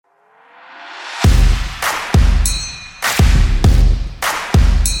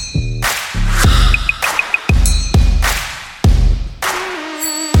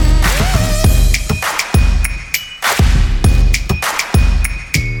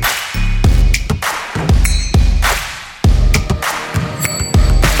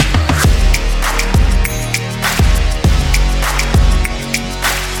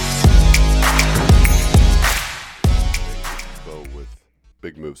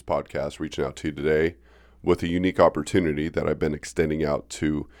this podcast, reaching out to you today with a unique opportunity that I've been extending out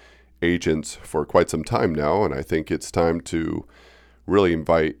to agents for quite some time now, and I think it's time to really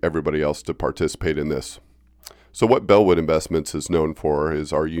invite everybody else to participate in this. So what Bellwood Investments is known for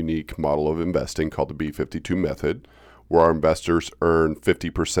is our unique model of investing called the B52 method, where our investors earn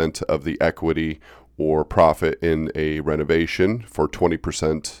 50% of the equity or profit in a renovation for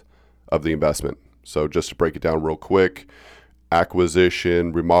 20% of the investment. So just to break it down real quick,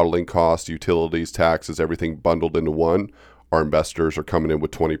 acquisition, remodeling costs, utilities, taxes, everything bundled into one. Our investors are coming in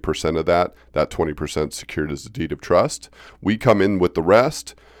with 20% of that. That 20% secured as a deed of trust. We come in with the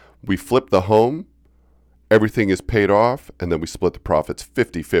rest. We flip the home. Everything is paid off, and then we split the profits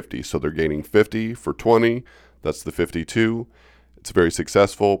 50-50. So they're gaining 50 for 20. That's the 52. It's very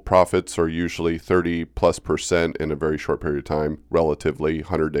successful. Profits are usually 30+% in a very short period of time, relatively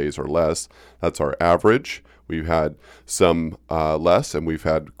 100 days or less. That's our average. We've had some less, and we've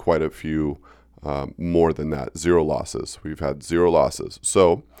had quite a few more than that. Zero losses. We've had zero losses.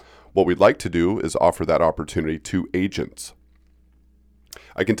 So what we'd like to do is offer that opportunity to agents.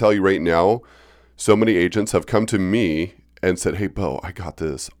 I can tell you right now, so many agents have come to me and said, "Hey, Bo, I got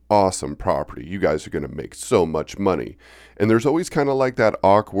this awesome property. You guys are going to make so much money." And there's always kind of like that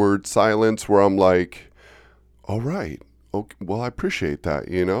awkward silence where I'm like, "All right, okay, well, I appreciate that,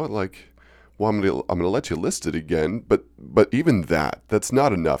 well, I'm gonna let you list it again." But even that's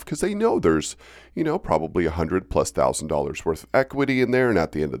not enough, because they know there's, probably $100,000+ worth of equity in there. And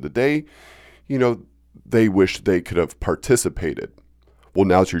at the end of the day, they wish they could have participated. Well,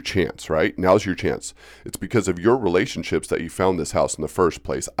 now's your chance, right? Now's your chance. It's because of your relationships that you found this house in the first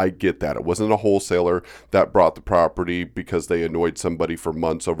place. I get that. It wasn't a wholesaler that brought the property because they annoyed somebody for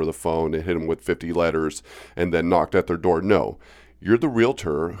months over the phone and hit them with 50 letters and then knocked at their door. No. You're the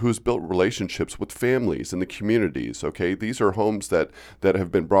realtor who's built relationships with families in the communities, okay? These are homes that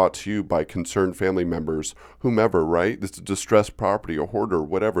have been brought to you by concerned family members, whomever, right? This is a distressed property, a hoarder,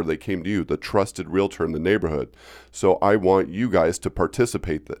 whatever. They came to you, the trusted realtor in the neighborhood. So I want you guys to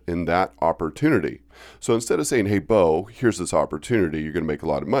participate in that opportunity. So instead of saying, "Hey, Bo, here's this opportunity, you're going to make a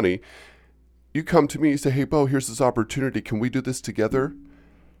lot of money," you come to me and say, "Hey, Bo, here's this opportunity. Can we do this together?"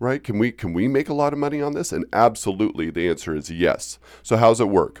 Right? Can we make a lot of money on this? And absolutely, the answer is yes. So how does it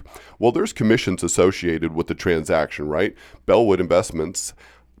work? Well, there's commissions associated with the transaction, right? Bellwood Investments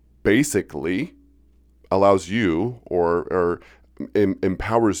basically allows you or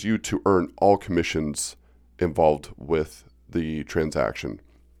empowers you to earn all commissions involved with the transaction.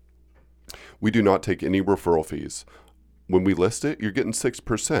 We do not take any referral fees. When we list it, you're getting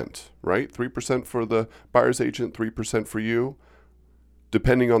 6%, right? 3% for the buyer's agent, 3% for you.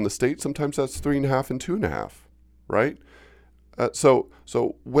 Depending on the state, sometimes that's 3.5 and 2.5, right? So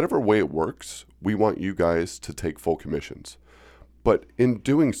whatever way it works, we want you guys to take full commissions. But in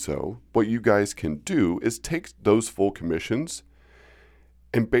doing so, what you guys can do is take those full commissions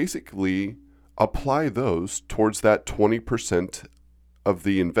and basically apply those towards that 20% of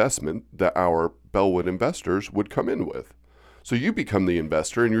the investment that our Bellwood investors would come in with. So you become the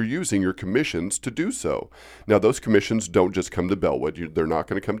investor, and you're using your commissions to do so. Now, those commissions don't just come to Bellwood. They're not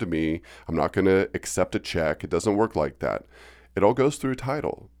going to come to me. I'm not going to accept a check. It doesn't work like that. It all goes through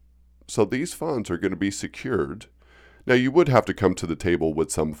title. So these funds are going to be secured. Now, you would have to come to the table with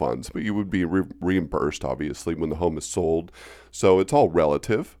some funds, but you would be reimbursed, obviously, when the home is sold. So it's all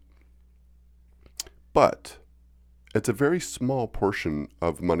relative. But it's a very small portion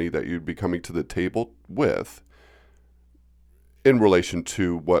of money that you'd be coming to the table with in relation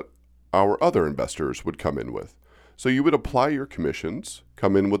to what our other investors would come in with. So you would apply your commissions,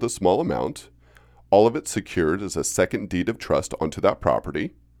 come in with a small amount, all of it secured as a second deed of trust onto that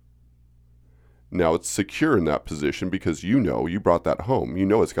property. Now it's secure in that position because you brought that home. You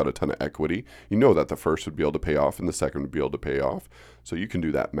know it's got a ton of equity. You know that the first would be able to pay off and the second would be able to pay off. So you can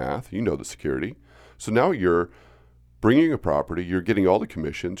do that math. You know the security. So now you're bringing a property, you're getting all the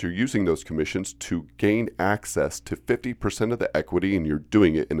commissions, you're using those commissions to gain access to 50% of the equity, and you're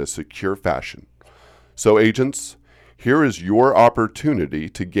doing it in a secure fashion. So agents, here is your opportunity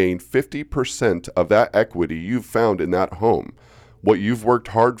to gain 50% of that equity you've found in that home, what you've worked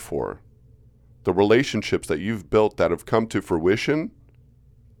hard for, the relationships that you've built that have come to fruition.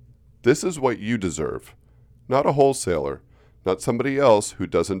 This is what you deserve, not a wholesaler, not somebody else who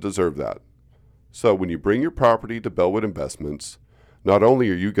doesn't deserve that. So when you bring your property to Bellwood Investments, not only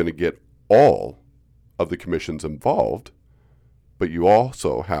are you going to get all of the commissions involved, but you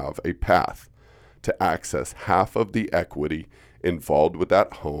also have a path to access half of the equity involved with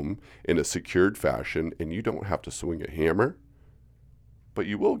that home in a secured fashion, and you don't have to swing a hammer, but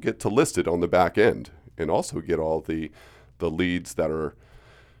you will get to list it on the back end and also get all the leads that are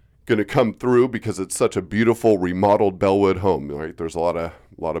going to come through because it's such a beautiful remodeled Bellwood home, right? There's a lot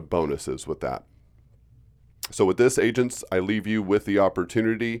of bonuses with that. So with this, agents, I leave you with the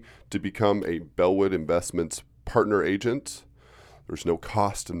opportunity to become a Bellwood Investments partner agent. There's no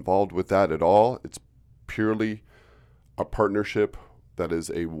cost involved with that at all. It's purely a partnership that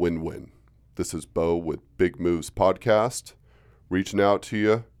is a win-win. This is Bo with Big Moves Podcast, reaching out to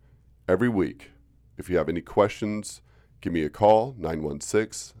you every week. If you have any questions, give me a call,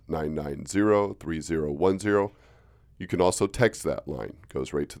 916-990-3010. You can also text that line. It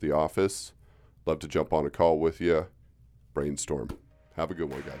goes right to the office. Love to jump on a call with you. Brainstorm. Have a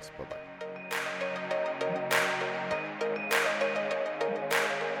good one, guys. Bye-bye.